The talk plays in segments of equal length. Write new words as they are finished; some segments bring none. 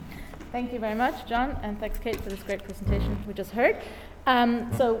Thank you very much, John, and thanks, Kate, for this great presentation we just heard.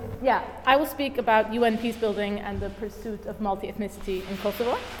 I will speak about UN peacebuilding and the pursuit of multi-ethnicity in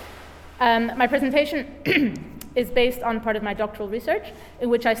Kosovo. My presentation is based on part of my doctoral research, in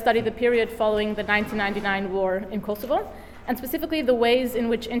which I study the period following the 1999 war in Kosovo, and specifically the ways in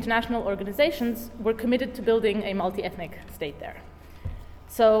which international organizations were committed to building a multi-ethnic state there.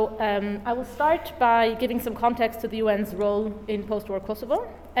 So I will start by giving some context to the UN's role in post-war Kosovo,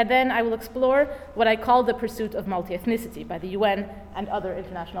 and then I will explore what I call the pursuit of multi-ethnicity by the UN and other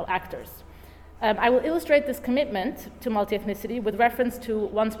international actors. I will illustrate this commitment to multi-ethnicity with reference to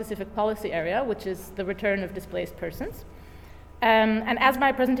one specific policy area, which is the return of displaced persons. And as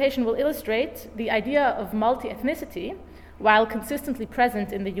my presentation will illustrate, the idea of multi-ethnicity, while consistently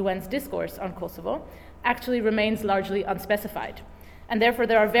present in the UN's discourse on Kosovo, actually remains largely unspecified. And therefore,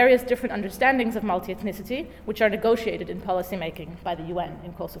 there are various different understandings of multi-ethnicity which are negotiated in policymaking by the UN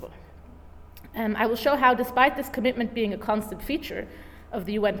in Kosovo. I will show how, despite this commitment being a constant feature of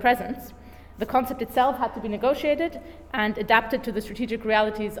the UN presence, the concept itself had to be negotiated and adapted to the strategic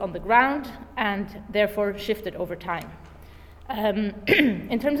realities on the ground and therefore shifted over time.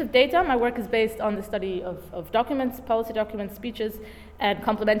 In terms of data, my work is based on the study of documents, policy documents, speeches, and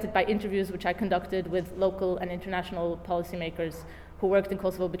complemented by interviews which I conducted with local and international policymakers who worked in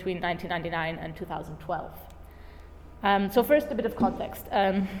Kosovo between 1999 and 2012. So first, a bit of context.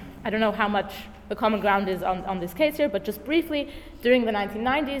 I don't know how much the common ground is on this case here, but just briefly, during the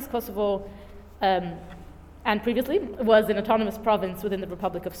 1990s, Kosovo, and previously, was an autonomous province within the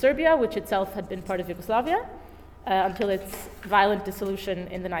Republic of Serbia, which itself had been part of Yugoslavia, until its violent dissolution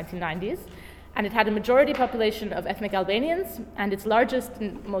in the 1990s. And it had a majority population of ethnic Albanians, and its largest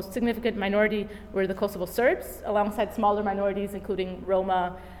and most significant minority were the Kosovo Serbs, alongside smaller minorities including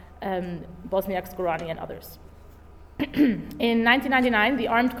Roma, Bosniaks, Gorani, and others. In 1999, the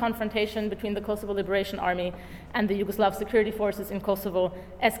armed confrontation between the Kosovo Liberation Army and the Yugoslav security forces in Kosovo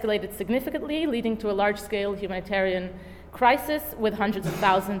escalated significantly, leading to a large-scale humanitarian crisis with hundreds of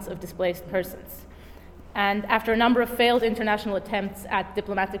thousands of displaced persons. And after a number of failed international attempts at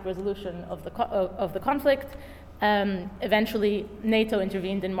diplomatic resolution of the conflict, eventually NATO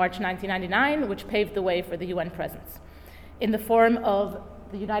intervened in March 1999, which paved the way for the UN presence in the form of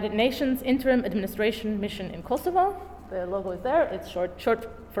the United Nations Interim Administration Mission in Kosovo. The logo is there. It's short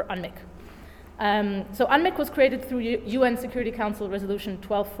for UNMIK. So UNMIK was created through UN Security Council Resolution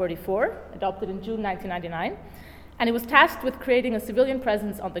 1244, adopted in June 1999. And it was tasked with creating a civilian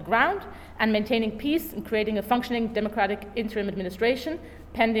presence on the ground and maintaining peace and creating a functioning democratic interim administration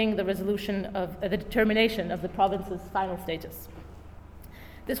pending the resolution of the determination of the province's final status.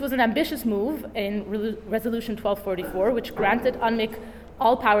 This was an ambitious move in Resolution 1244, which granted UNMIK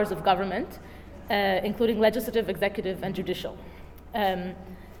all powers of government, including legislative, executive, and judicial.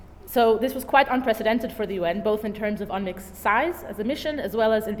 So this was quite unprecedented for the UN, both in terms of UNMIK's size as a mission, as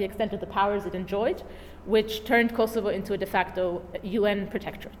well as in the extent of the powers it enjoyed, which turned Kosovo into a de facto UN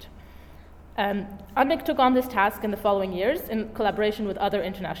protectorate. UNMIK took on this task in the following years in collaboration with other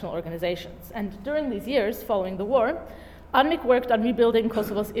international organizations. And during these years, following the war, UNMIK worked on rebuilding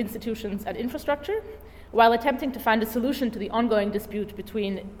Kosovo's institutions and infrastructure, while attempting to find a solution to the ongoing dispute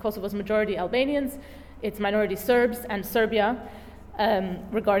between Kosovo's majority Albanians, its minority Serbs, and Serbia,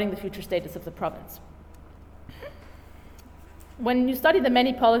 regarding the future status of the province. When you study the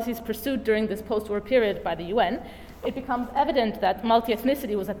many policies pursued during this post-war period by the UN, it becomes evident that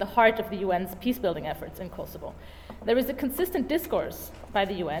multi-ethnicity was at the heart of the UN's peacebuilding efforts in Kosovo. There is a consistent discourse by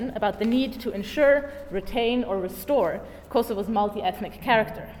the UN about the need to ensure, retain, or restore Kosovo's multi-ethnic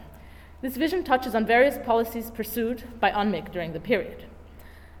character. This vision touches on various policies pursued by UNMIK during the period.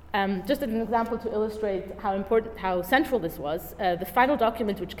 Just as an example to illustrate how central this was, the final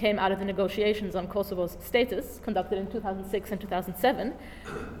document which came out of the negotiations on Kosovo's status, conducted in 2006 and 2007,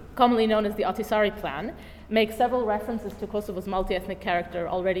 commonly known as the Ahtisaari Plan, makes several references to Kosovo's multi-ethnic character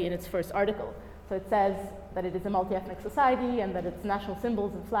already in its first article. So it says that it is a multi-ethnic society and that its national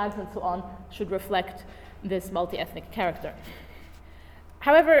symbols and flags and so on should reflect this multi-ethnic character.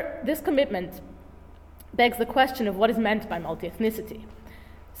 However, this commitment begs the question of what is meant by multi-ethnicity.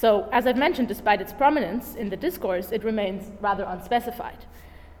 So, as I've mentioned, despite its prominence in the discourse, it remains rather unspecified.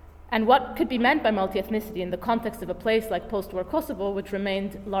 And what could be meant by multi-ethnicity in the context of a place like post-war Kosovo, which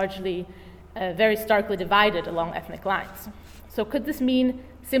remained largely very starkly divided along ethnic lines? So could this mean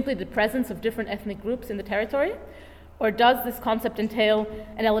simply the presence of different ethnic groups in the territory? Or does this concept entail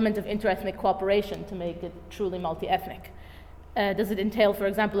an element of interethnic cooperation to make it truly multi-ethnic? Does it entail, for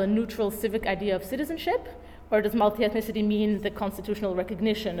example, a neutral civic idea of citizenship? Or does multi-ethnicity mean the constitutional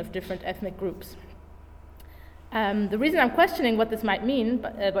recognition of different ethnic groups? The reason I'm questioning what this might mean,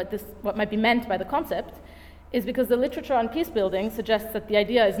 what might be meant by the concept, is because the literature on peace building suggests that the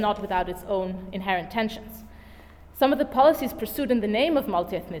idea is not without its own inherent tensions. Some of the policies pursued in the name of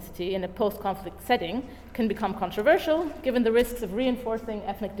multi-ethnicity in a post-conflict setting can become controversial, given the risks of reinforcing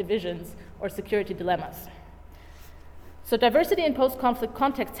ethnic divisions or security dilemmas. So diversity in post-conflict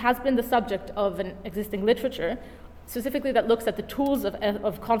contexts has been the subject of an existing literature, specifically that looks at the tools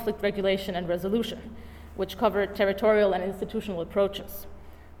of conflict regulation and resolution, which cover territorial and institutional approaches.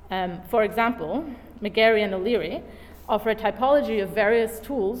 For example, McGarry and O'Leary offer a typology of various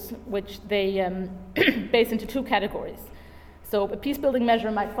tools which they base into two categories. So a peace-building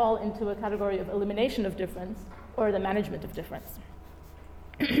measure might fall into a category of elimination of difference or the management of difference.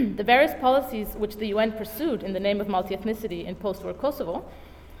 The various policies which the UN pursued in the name of multi-ethnicity in post-war Kosovo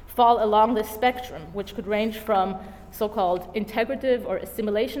fall along this spectrum, which could range from so-called integrative or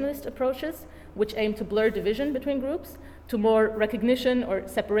assimilationist approaches, which aim to blur division between groups, to more recognition or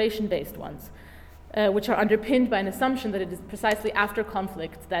separation-based ones, which are underpinned by an assumption that it is precisely after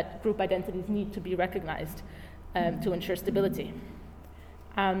conflict that group identities need to be recognized to ensure stability.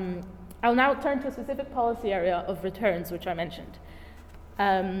 I'll now turn to a specific policy area of returns, which I mentioned.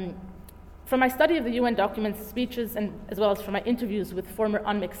 From my study of the UN documents, speeches, and as well as from my interviews with former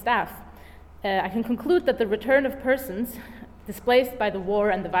UNMIK staff, I can conclude that the return of persons displaced by the war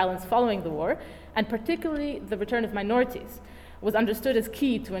and the violence following the war, and particularly the return of minorities, was understood as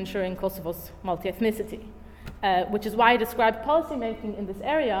key to ensuring Kosovo's multi-ethnicity, which is why I described policymaking in this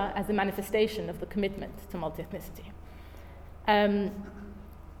area as a manifestation of the commitment to multi-ethnicity.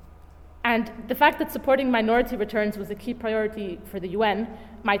 And the fact that supporting minority returns was a key priority for the UN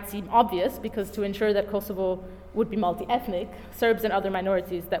might seem obvious, because to ensure that Kosovo would be multi-ethnic, Serbs and other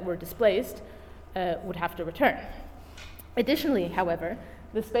minorities that were displaced would have to return. Additionally, however,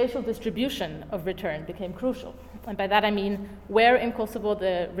 the spatial distribution of return became crucial. And by that I mean where in Kosovo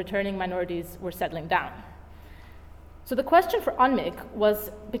the returning minorities were settling down. So the question for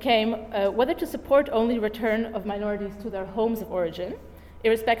UNMIK became whether to support only return of minorities to their homes of origin,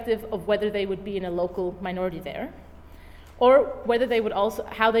 irrespective of whether they would be in a local minority there, or whether they would also,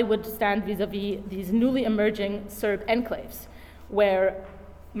 how they would stand vis-a-vis these newly emerging Serb enclaves, where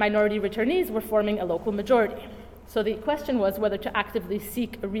minority returnees were forming a local majority. So the question was whether to actively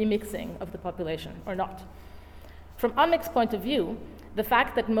seek a remixing of the population or not. From UNMIK's point of view, the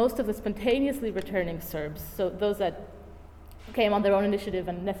fact that most of the spontaneously returning Serbs, so those that came on their own initiative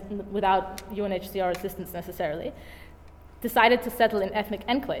and without UNHCR assistance necessarily, decided to settle in ethnic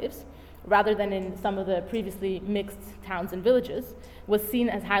enclaves rather than in some of the previously mixed towns and villages, was seen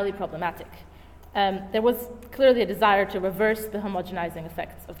as highly problematic. There was clearly a desire to reverse the homogenizing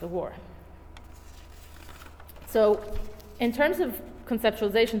effects of the war. So, in terms of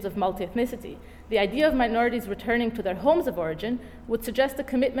conceptualizations of multi-ethnicity, the idea of minorities returning to their homes of origin would suggest a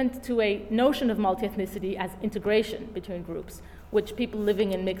commitment to a notion of multi-ethnicity as integration between groups, which people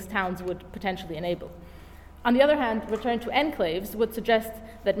living in mixed towns would potentially enable. On the other hand, return to enclaves would suggest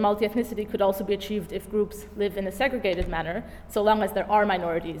that multi-ethnicity could also be achieved if groups live in a segregated manner, so long as there are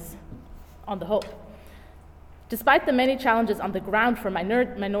minorities on the whole. Despite the many challenges on the ground for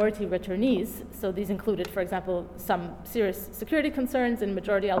minority returnees, so these included, for example, some serious security concerns in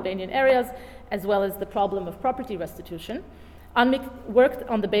majority Albanian areas, as well as the problem of property restitution, UNMIK worked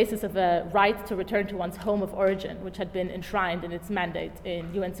on the basis of a right to return to one's home of origin, which had been enshrined in its mandate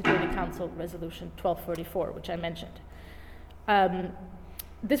in UN Security Council Resolution 1244, which I mentioned.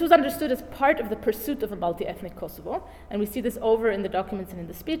 This was understood as part of the pursuit of a multi-ethnic Kosovo, and we see this over in the documents and in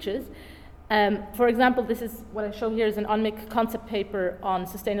the speeches. For example, this is what I show here is an UNMIK concept paper on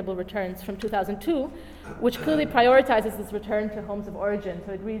sustainable returns from 2002, which clearly prioritizes this return to homes of origin.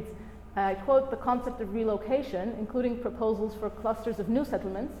 So it reads, I quote, "The concept of relocation, including proposals for clusters of new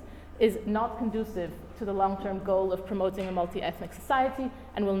settlements, is not conducive to the long-term goal of promoting a multi-ethnic society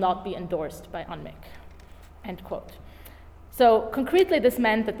and will not be endorsed by UNMIK," end quote. So concretely, this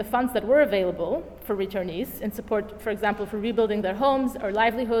meant that the funds that were available for returnees in support, for example, for rebuilding their homes or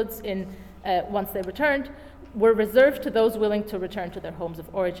livelihoods once they returned, were reserved to those willing to return to their homes of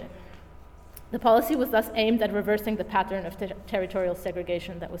origin. The policy was thus aimed at reversing the pattern of territorial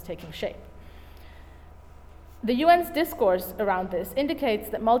segregation that was taking shape. The UN's discourse around this indicates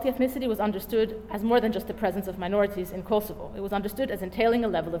that multi-ethnicity was understood as more than just the presence of minorities in Kosovo. It was understood as entailing a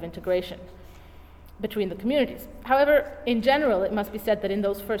level of integration between the communities. However, in general, it must be said that in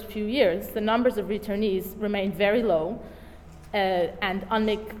those first few years, the numbers of returnees remained very low, and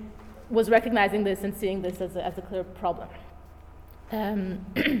UNMIK was recognizing this and seeing this as a clear problem.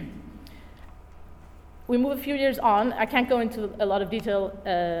 we move a few years on. I can't go into a lot of detail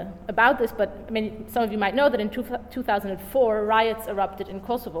about this, but I mean, some of you might know that in 2004, riots erupted in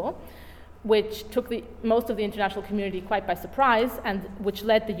Kosovo, which took most of the international community quite by surprise, and which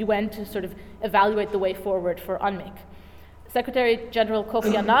led the UN to sort of evaluate the way forward for UNMIK. Secretary General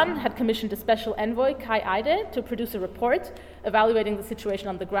Kofi Annan had commissioned a special envoy, Kai Eide, to produce a report evaluating the situation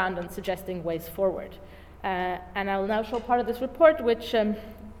on the ground and suggesting ways forward. And I will now show part of this report, which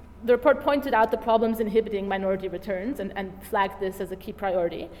the report pointed out the problems inhibiting minority returns and flagged this as a key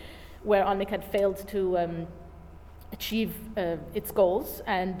priority, where UNMIK had failed to achieve its goals.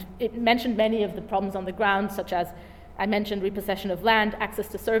 And it mentioned many of the problems on the ground, such as, I mentioned, repossession of land, access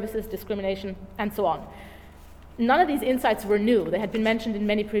to services, discrimination, and so on. None of these insights were new. They had been mentioned in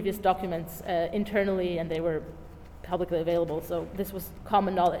many previous documents internally, and they were publicly available, so this was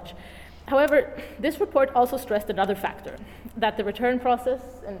common knowledge. However, this report also stressed another factor, that the return process,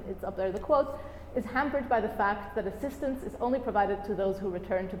 and it's up there, the quote, is hampered by the fact that assistance is only provided to those who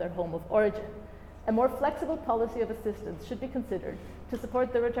return to their home of origin. A more flexible policy of assistance should be considered to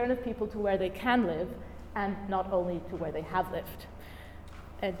support the return of people to where they can live and not only to where they have lived.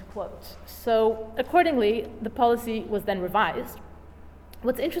 End quote. So accordingly, the policy was then revised.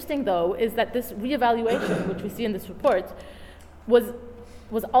 What's interesting, though, is that this reevaluation, which we see in this report,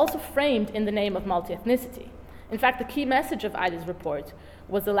 was also framed in the name of multi-ethnicity. In fact, the key message of Eide's report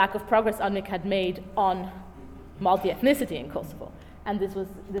was the lack of progress UNMIK had made on multi-ethnicity in Kosovo, and this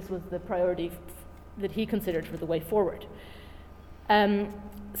was the priority that he considered for the way forward.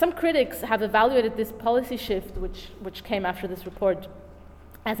 Some critics have evaluated this policy shift, which came after this report,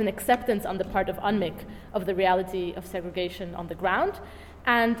 as an acceptance on the part of UNMIK of the reality of segregation on the ground,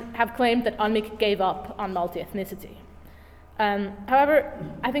 and have claimed that UNMIK gave up on multi-ethnicity. However,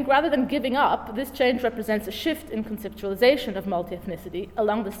 I think rather than giving up, this change represents a shift in conceptualization of multi-ethnicity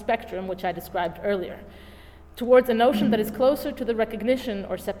along the spectrum which I described earlier, towards a notion that is closer to the recognition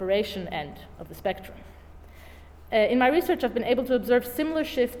or separation end of the spectrum. In my research, I've been able to observe similar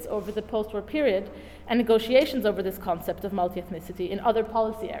shifts over the post-war period and negotiations over this concept of multi-ethnicity in other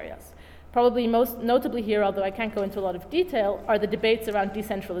policy areas. Probably most notably here, although I can't go into a lot of detail, are the debates around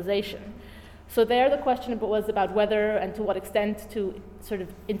decentralization. So there the question was about whether and to what extent to sort of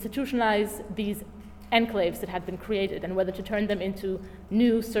institutionalize these enclaves that had been created and whether to turn them into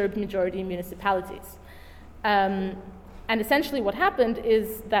new Serb majority municipalities. And essentially what happened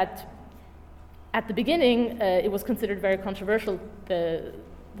is that at the beginning, it was considered very controversial, the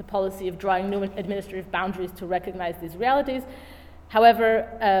policy of drawing new administrative boundaries to recognize these realities.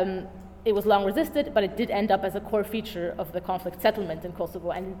 However, it was long resisted, but it did end up as a core feature of the conflict settlement in Kosovo,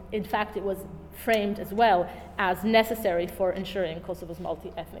 and in fact it was framed as well as necessary for ensuring Kosovo's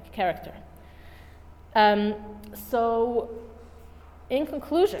multi-ethnic character. So, in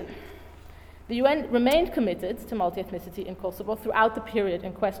conclusion, the UN remained committed to multi-ethnicity in Kosovo throughout the period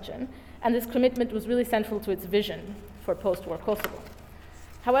in question, and this commitment was really central to its vision for post-war Kosovo.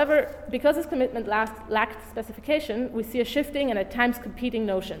 However, because this commitment lacked specification, we see a shifting and at times competing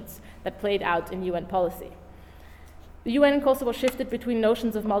notions that played out in UN policy. The UN in Kosovo shifted between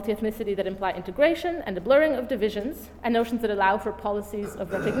notions of multi-ethnicity that imply integration and a blurring of divisions, and notions that allow for policies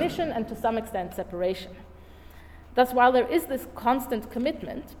of recognition and to some extent separation. Thus, while there is this constant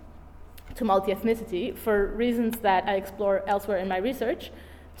commitment to multi-ethnicity for reasons that I explore elsewhere in my research,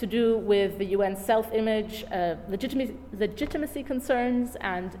 to do with the UN's self-image, legitimacy concerns,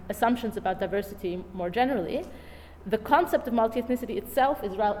 and assumptions about diversity more generally, the concept of multi-ethnicity itself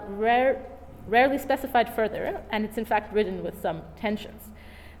is rarely specified further, and it's in fact ridden with some tensions.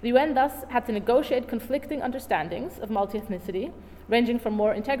 The UN thus had to negotiate conflicting understandings of multi-ethnicity, ranging from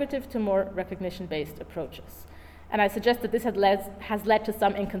more integrative to more recognition-based approaches. And I suggest that this has led to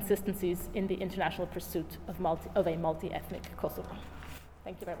some inconsistencies in the international pursuit of a multi-ethnic Kosovo.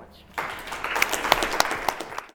 Thank you very much.